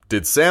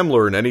Did Sam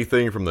learn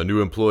anything from the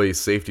new employee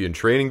safety and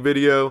training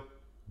video?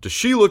 Does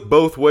she look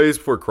both ways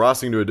before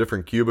crossing to a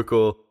different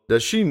cubicle?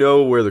 Does she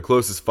know where the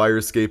closest fire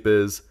escape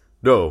is?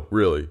 No,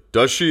 really.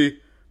 Does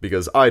she?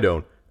 Because I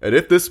don't. And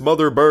if this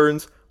mother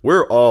burns,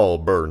 we're all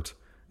burnt.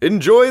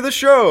 Enjoy the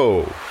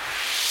show!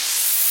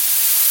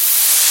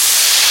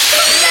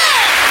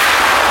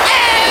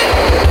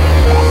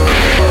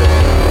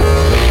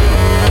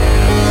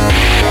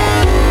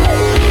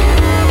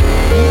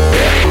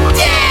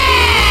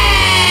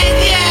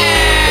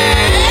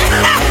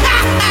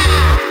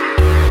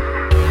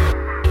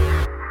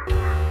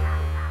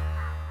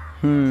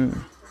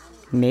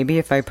 Maybe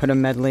if I put a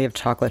medley of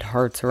chocolate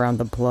hearts around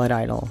the blood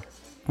idol.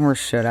 Or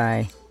should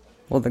I?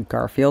 Will the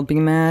Garfield be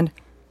mad?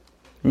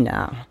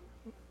 No.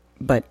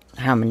 But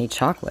how many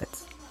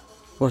chocolates?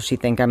 Will she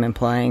think I'm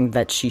implying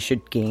that she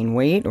should gain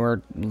weight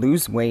or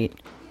lose weight?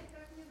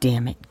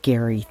 Damn it,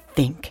 Gary,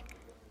 think.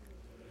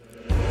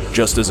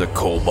 Just as a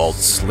kobold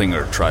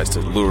slinger tries to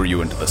lure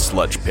you into the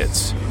sludge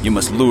pits, you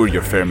must lure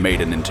your fair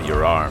maiden into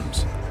your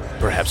arms.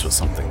 Perhaps with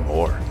something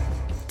more.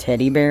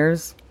 Teddy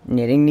bears?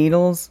 Knitting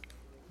needles?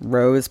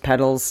 Rose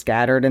petals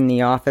scattered in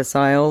the office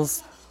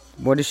aisles?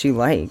 What is she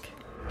like?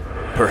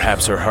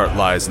 Perhaps her heart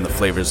lies in the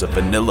flavors of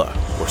vanilla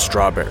or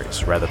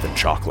strawberries rather than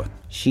chocolate.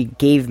 She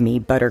gave me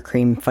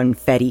buttercream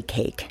funfetti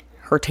cake.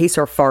 Her tastes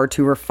are far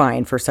too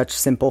refined for such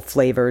simple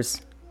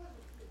flavors.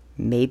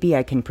 Maybe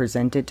I can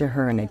present it to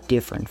her in a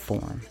different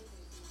form.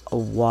 A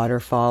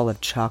waterfall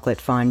of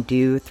chocolate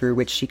fondue through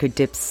which she could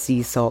dip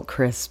sea salt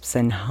crisps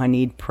and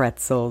honeyed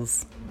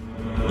pretzels.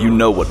 You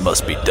know what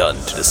must be done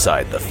to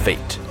decide the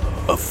fate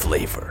of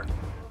flavor.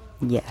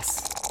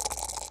 Yes.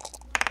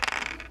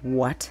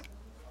 What?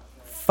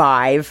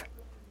 5?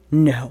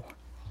 No.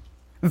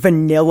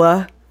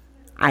 Vanilla?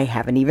 I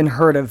haven't even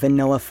heard of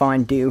vanilla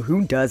fondue.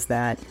 Who does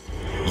that?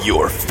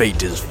 Your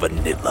fate is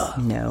vanilla.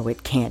 No,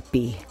 it can't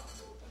be.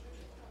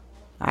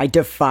 I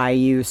defy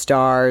you,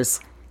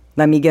 Stars.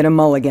 Let me get a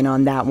mulligan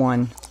on that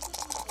one.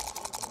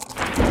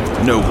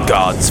 No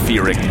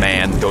gods-fearing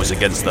man goes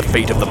against the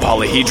fate of the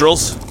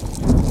polyhedrals.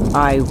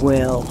 I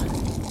will.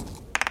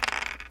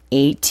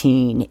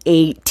 18.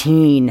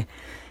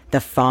 The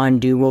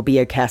fondue will be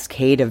a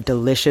cascade of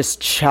delicious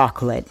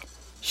chocolate.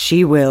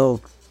 She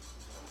will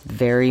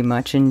very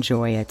much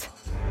enjoy it.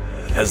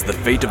 Has the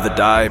fate of the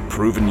die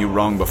proven you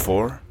wrong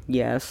before?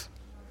 Yes.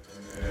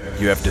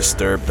 You have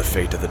disturbed the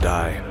fate of the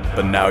die,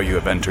 but now you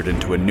have entered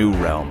into a new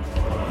realm,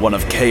 one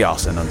of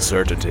chaos and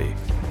uncertainty.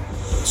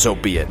 So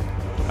be it.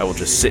 I will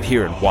just sit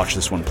here and watch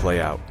this one play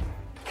out.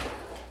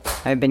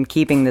 I've been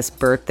keeping this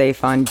birthday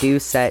fondue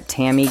set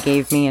Tammy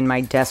gave me in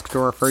my desk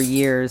drawer for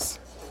years.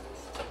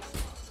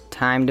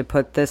 Time to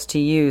put this to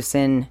use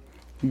in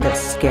the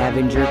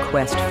scavenger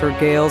quest for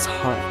Gail's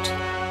heart.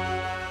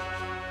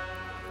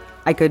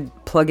 I could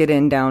plug it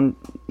in down...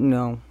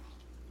 No.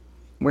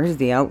 Where's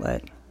the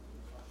outlet?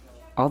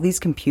 All these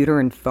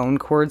computer and phone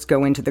cords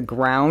go into the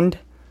ground?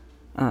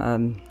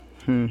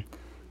 There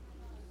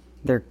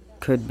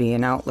could be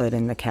an outlet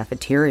in the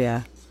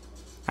cafeteria.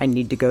 I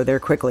need to go there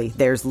quickly.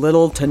 There's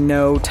little to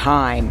no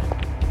time.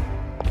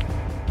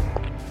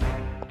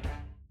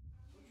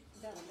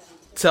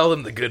 Tell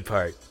them the good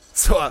part.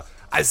 So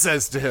I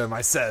says to him,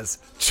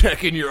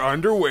 checking your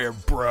underwear,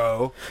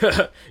 bro.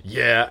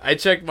 Yeah, I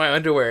checked my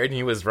underwear and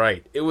he was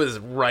right. It was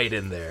right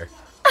in there.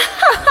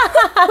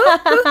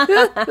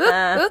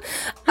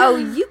 Oh,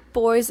 you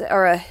boys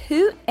are a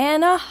hoot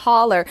and a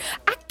holler.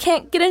 I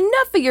can't get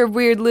enough of your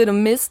weird little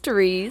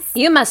mysteries.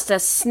 You must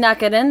have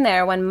snuck it in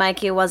there when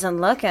Mikey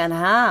wasn't looking,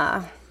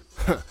 huh?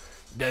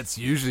 That's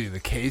usually the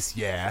case,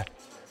 yeah.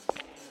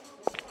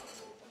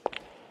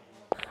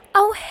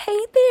 Oh,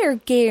 hey there,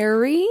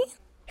 Gary.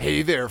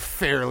 Hey there,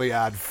 Fairly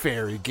Odd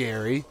Fairy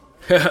Gary.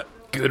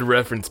 Good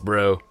reference,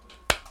 bro.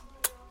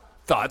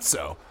 Thought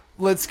so.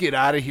 Let's get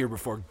out of here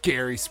before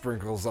Gary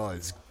sprinkles all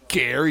his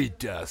Gary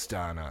dust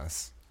on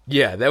us.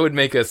 Yeah, that would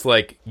make us,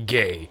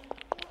 gay.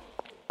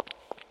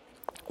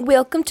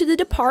 Welcome to the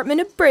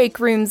Department of Break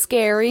Rooms,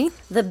 Gary.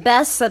 The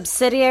best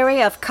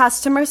subsidiary of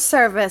customer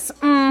service.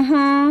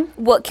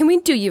 What can we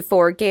do you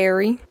for,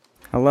 Gary?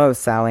 Hello,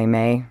 Sally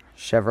Mae,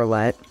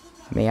 Chevrolet.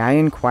 May I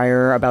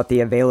inquire about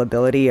the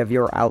availability of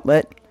your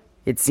outlet?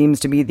 It seems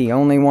to be the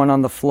only one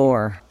on the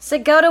floor. So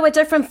go to a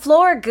different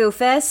floor,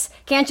 Goofus.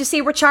 Can't you see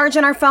we're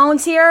charging our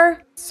phones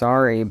here?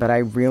 Sorry, but I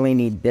really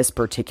need this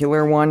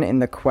particular one in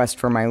the quest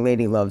for my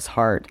lady love's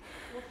heart.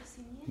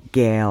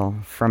 Gail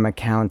from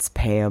Accounts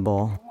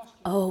Payable.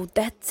 Oh,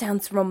 that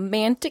sounds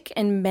romantic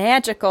and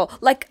magical,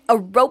 like a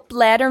rope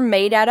ladder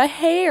made out of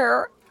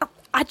hair.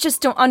 I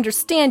just don't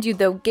understand you,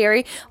 though,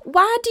 Gary.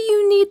 Why do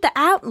you need the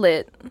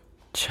outlet?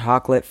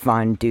 Chocolate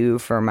fondue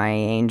for my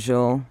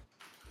angel.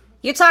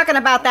 You talking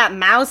about that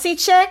mousy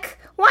chick?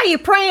 Why are you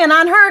preying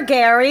on her,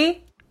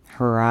 Gary?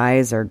 Her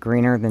eyes are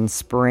greener than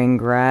spring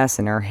grass,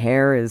 and her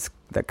hair is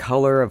the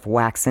color of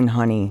waxen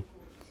honey.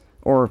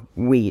 Or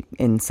wheat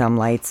in some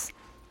lights.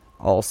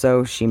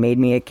 Also, she made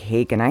me a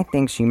cake, and I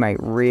think she might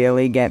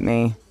really get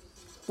me.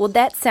 Well,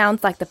 that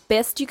sounds like the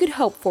best you could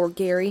hope for,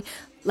 Gary.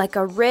 like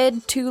a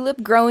red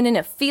tulip growing in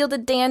a field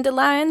of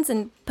dandelions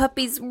and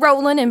puppies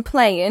rolling and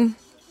playing.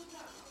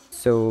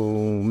 So,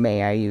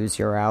 may I use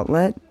your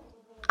outlet?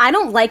 I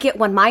don't like it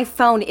when my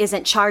phone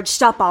isn't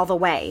charged up all the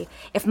way.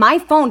 If my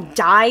phone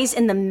dies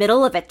in the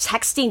middle of a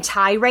texting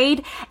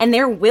tirade, and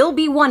there will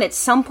be one at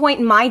some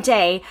point in my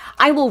day,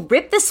 I will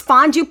rip this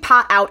fondue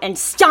pot out and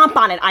stomp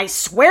on it, I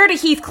swear to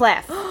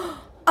Heathcliff.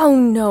 Oh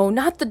no,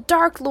 not the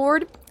Dark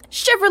Lord.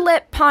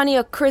 Chevrolet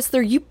Pontiac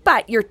Chrysler, you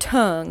bite your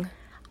tongue.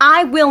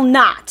 I will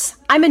not.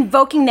 I'm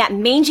invoking that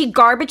mangy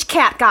garbage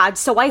cat god,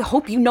 so I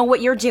hope you know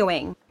what you're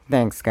doing.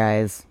 Thanks,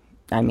 guys.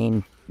 I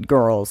mean,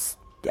 girls.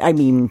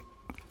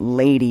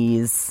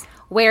 Ladies.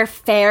 We're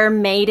fair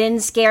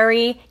maidens,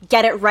 Gary.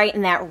 Get it right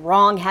in that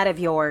wrong head of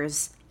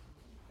yours.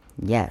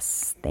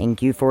 Yes,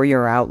 thank you for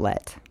your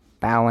outlet.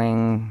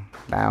 Bowing.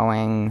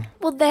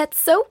 Well, that's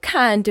so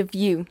kind of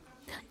you.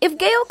 If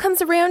Gail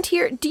comes around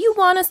here, do you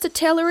want us to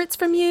tell her it's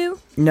from you?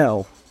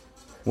 No.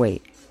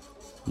 Wait.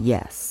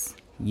 Yes.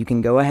 You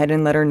can go ahead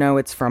and let her know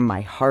it's from my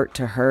heart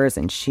to hers,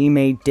 and she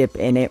may dip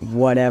in it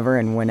whatever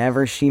and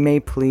whenever she may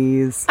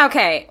please.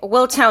 Okay,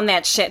 we'll tone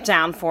that shit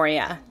down for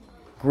you.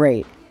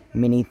 Great.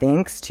 Many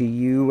thanks to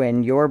you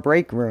and your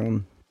break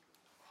room.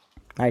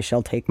 I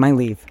shall take my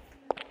leave.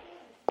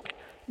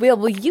 Well,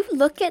 will you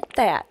look at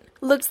that?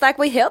 Looks like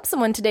we helped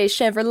someone today,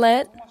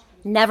 Chevrolet.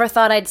 Never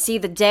thought I'd see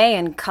the day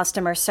in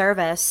customer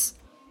service.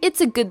 It's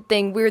a good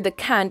thing we're the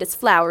kindest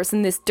flowers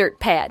in this dirt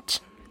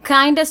patch.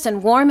 Kindest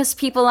and warmest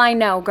people I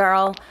know,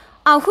 girl.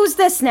 Oh, who's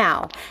this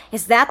now?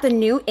 Is that the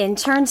new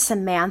intern,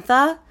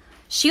 Samantha?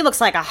 She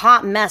looks like a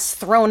hot mess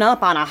thrown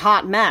up on a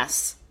hot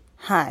mess.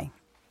 Hi.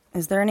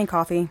 Is there any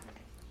coffee?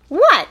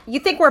 What? You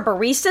think we're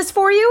baristas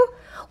for you?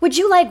 Would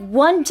you like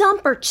one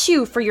dump or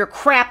two for your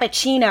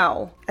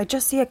crappuccino? I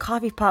just see a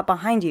coffee pot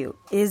behind you.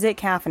 Is it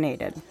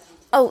caffeinated?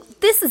 Oh,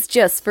 this is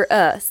just for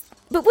us.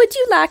 But would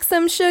you like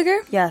some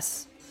sugar?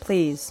 Yes,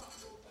 please.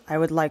 I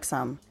would like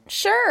some.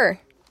 Sure.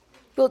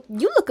 Well,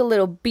 you look a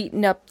little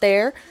beaten up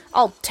there.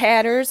 All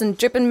tatters and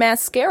dripping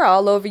mascara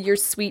all over your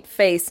sweet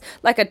face,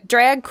 like a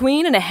drag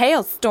queen in a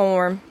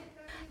hailstorm.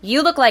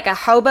 You look like a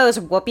hobo's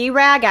whoopee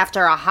rag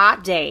after a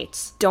hot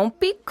date. Don't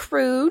be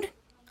crude.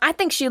 I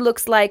think she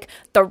looks like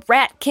the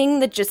rat king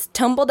that just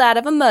tumbled out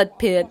of a mud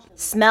pit.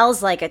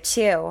 Smells like it,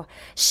 too.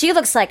 She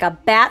looks like a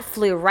bat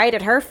flew right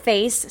at her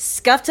face,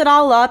 scuffed it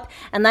all up,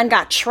 and then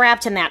got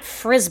trapped in that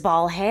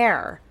frizzball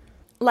hair.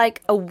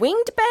 Like a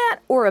winged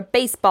bat or a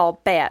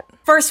baseball bat?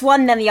 First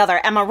one, then the other.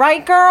 Am I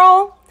right,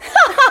 girl?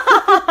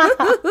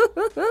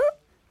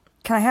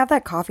 Can I have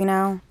that coffee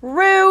now?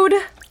 Rude.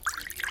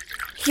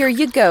 Here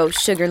you go,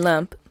 sugar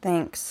lump.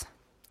 Thanks.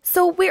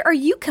 So where are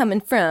you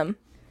coming from?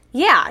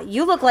 Yeah,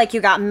 you look like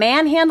you got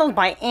manhandled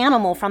by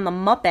Animal from the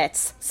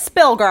Muppets.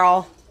 Spill,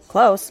 girl.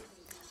 Close.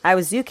 I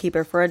was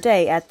zookeeper for a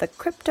day at the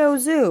Crypto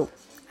Zoo.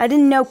 I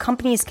didn't know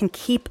companies can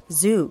keep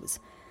zoos,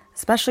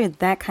 especially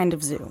that kind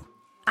of zoo.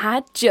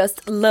 I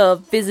just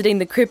love visiting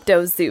the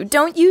Crypto Zoo,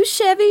 don't you,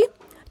 Chevy?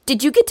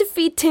 Did you get to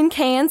feed tin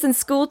cans and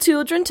school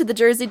children to the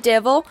Jersey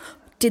Devil?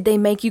 Did they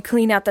make you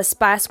clean out the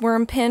spice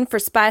worm pen for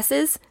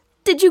spices?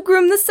 Did you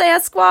groom the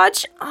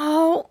Sasquatch?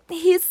 Oh,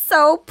 he's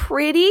so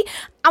pretty.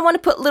 I want to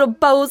put little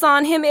bows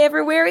on him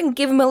everywhere and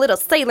give him a little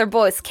sailor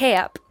boy's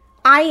cap.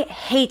 I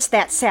hate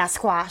that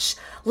Sasquatch.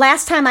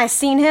 Last time I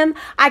seen him,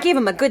 I gave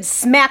him a good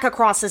smack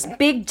across his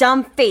big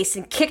dumb face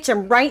and kicked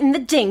him right in the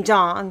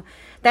ding-dong.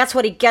 That's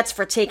what he gets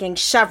for taking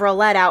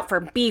Chevrolet out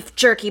for beef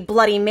jerky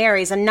Bloody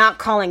Marys and not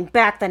calling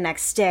back the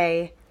next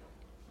day.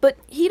 But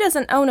he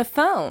doesn't own a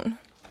phone.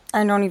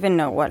 I don't even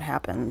know what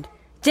happened.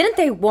 Didn't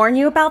they warn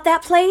you about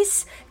that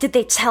place? Did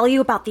they tell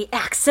you about the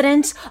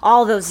accident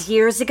all those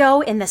years ago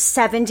in the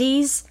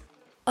 70s?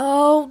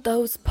 Oh,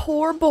 those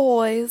poor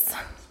boys.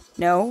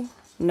 No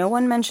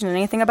one mentioned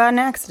anything about an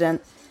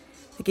accident.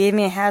 They gave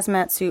me a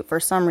hazmat suit for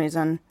some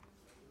reason.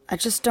 I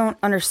just don't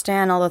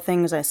understand all the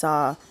things I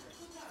saw.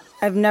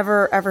 I've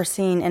never ever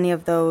seen any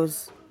of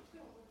those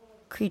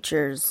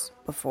creatures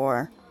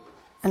before.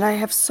 And I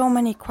have so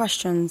many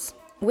questions.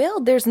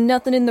 Well, there's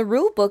nothing in the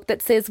rule book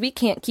that says we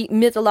can't keep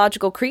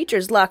mythological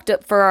creatures locked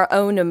up for our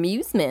own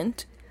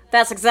amusement.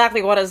 That's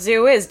exactly what a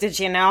zoo is, did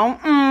you know?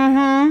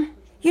 Mm-hmm.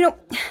 You know,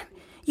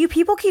 you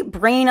people keep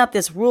bringing up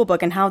this rule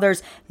book and how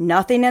there's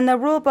nothing in the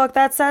rule book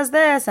that says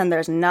this and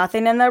there's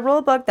nothing in the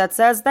rule book that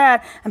says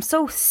that. I'm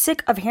so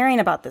sick of hearing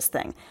about this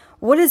thing.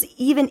 What is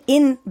even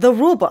in the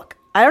rule book?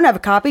 I don't have a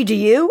copy, do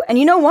you? And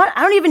you know what?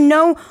 I don't even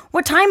know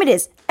what time it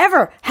is,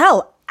 ever.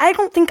 Hell, I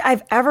don't think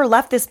I've ever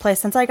left this place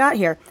since I got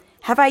here.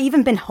 Have I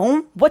even been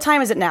home? What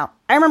time is it now?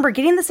 I remember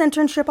getting this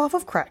internship off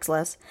of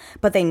Craigslist,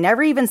 but they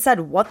never even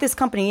said what this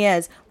company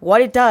is,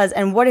 what it does,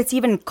 and what it's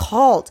even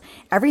called.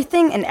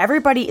 Everything and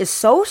everybody is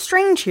so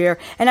strange here,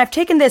 and I've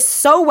taken this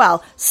so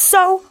well.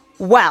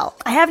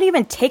 I haven't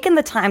even taken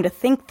the time to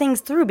think things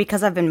through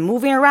because I've been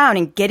moving around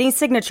and getting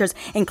signatures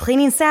and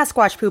cleaning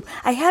Sasquatch poop.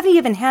 I haven't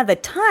even had the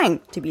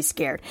time to be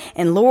scared.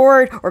 And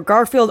Lord or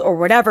Garfield or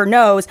whatever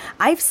knows,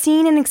 I've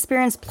seen and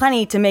experienced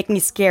plenty to make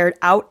me scared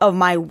out of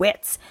my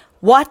wits.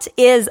 What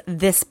is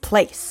this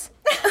place?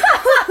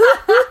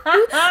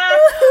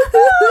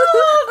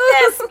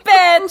 This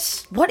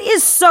bitch. What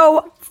is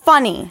so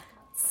funny?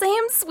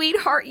 Sam,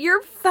 sweetheart,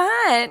 you're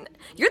fine.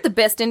 You're the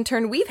best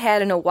intern we've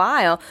had in a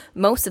while.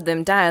 Most of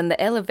them die in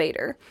the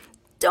elevator.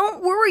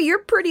 Don't worry your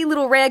pretty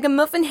little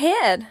ragamuffin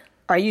head.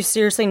 Are you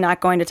seriously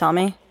not going to tell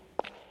me?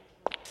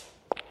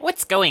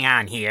 What's going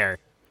on here?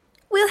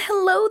 Well,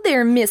 hello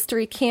there,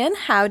 Mystery Ken.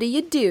 How do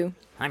you do?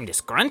 I'm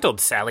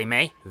disgruntled, Sally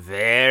Mae.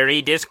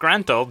 Very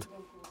disgruntled.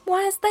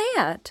 Why is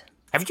that?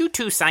 Have you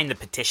two signed the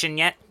petition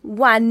yet?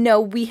 Why,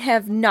 no, we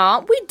have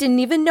not. We didn't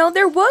even know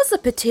there was a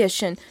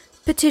petition.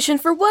 Petition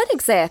for what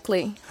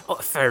exactly? Oh,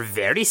 for a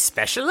very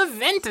special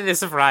event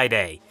this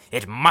Friday.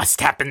 It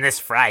must happen this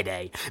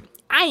Friday.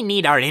 I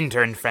need our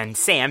intern friend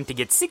Sam to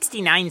get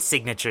 69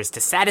 signatures to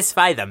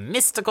satisfy the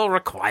mystical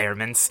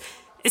requirements.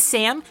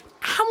 Sam,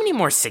 how many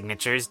more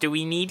signatures do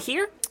we need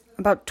here?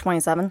 About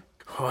 27.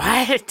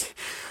 What?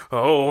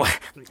 Oh,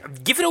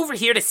 give it over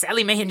here to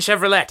Sally Mae and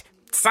Chevrolet.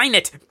 Sign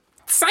it.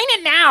 Sign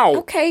it now!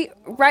 Okay,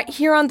 right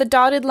here on the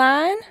dotted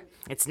line?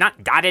 It's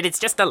not dotted, it's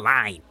just a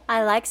line.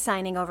 I like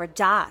signing over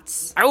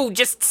dots. Oh,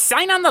 just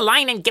sign on the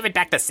line and give it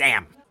back to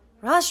Sam.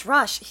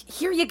 Rush,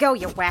 here you go,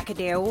 you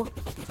wackadoo.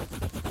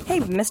 Hey,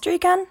 Mystery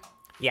Ken?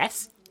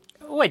 Yes?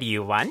 What do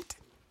you want?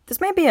 This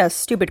may be a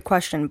stupid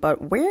question,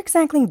 but where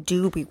exactly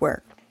do we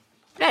work?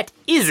 That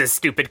is a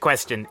stupid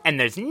question, and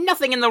there's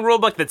nothing in the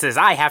rulebook that says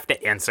I have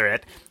to answer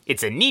it.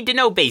 It's a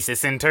need-to-know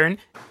basis, intern.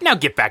 Now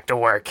get back to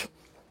work.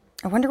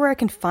 I wonder where I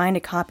can find a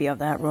copy of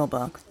that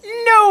rulebook.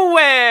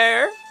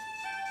 Nowhere!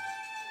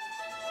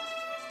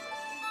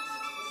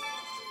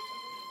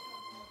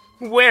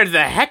 Where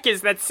the heck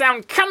is that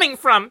sound coming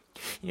from?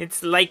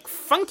 It's like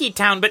Funky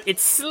Town, but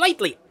it's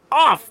slightly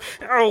off.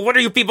 Oh, what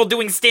are you people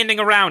doing standing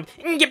around?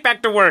 Get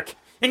back to work.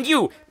 And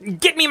you,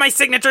 get me my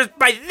signatures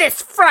by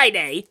this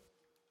Friday!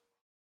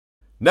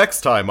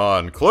 Next time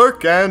on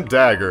Clerk and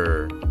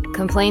Dagger.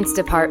 Complaints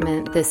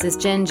Department, this is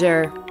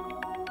Ginger.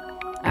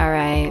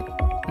 Alright.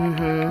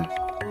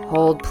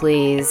 Hold,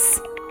 please.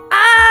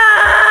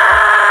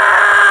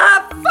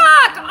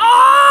 Fuck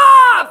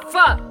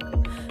off!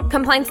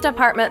 Complaints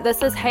Department,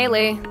 this is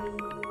Haley.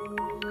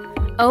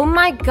 Oh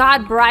my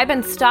god, bribe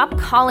and stop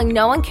calling.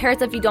 No one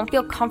cares if you don't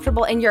feel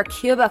comfortable in your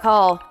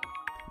cubicle.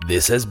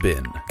 This has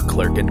been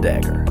Clerk and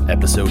Dagger,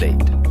 Episode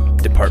 8,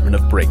 Department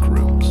of Break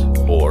Rooms,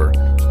 or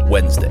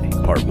Wednesday,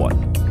 Part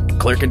 1.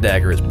 Clerk and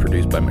Dagger is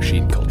produced by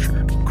Machine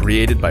Culture,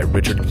 created by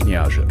Richard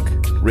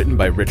Kniazik, written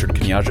by Richard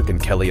Kniazik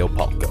and Kelly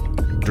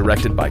Opalko,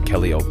 directed by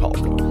Kelly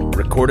Opalko,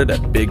 recorded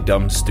at Big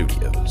Dumb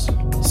Studios.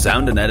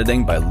 Sound and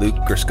editing by Luke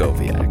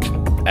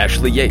Griskowiak,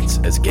 Ashley Yates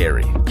as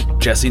Gary,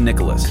 Jesse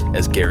Nicholas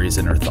as Gary's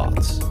Inner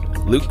Thoughts,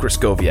 Luke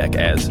Griskowiak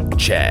as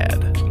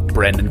Chad,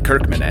 Brandon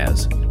Kirkman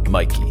as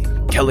Mikey,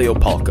 Kelly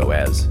Opalko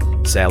as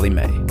Sally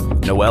Mae,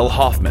 Noelle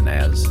Hoffman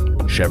as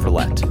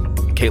Chevrolet,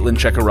 Caitlin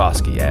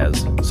Chekarowski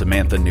as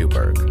Samantha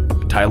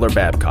Newberg, Tyler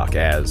Babcock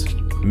as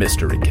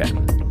Mystery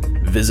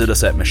Ken. Visit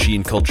us at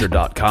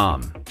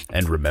machineculture.com,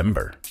 and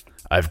remember,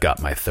 I've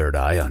got my third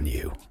eye on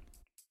you.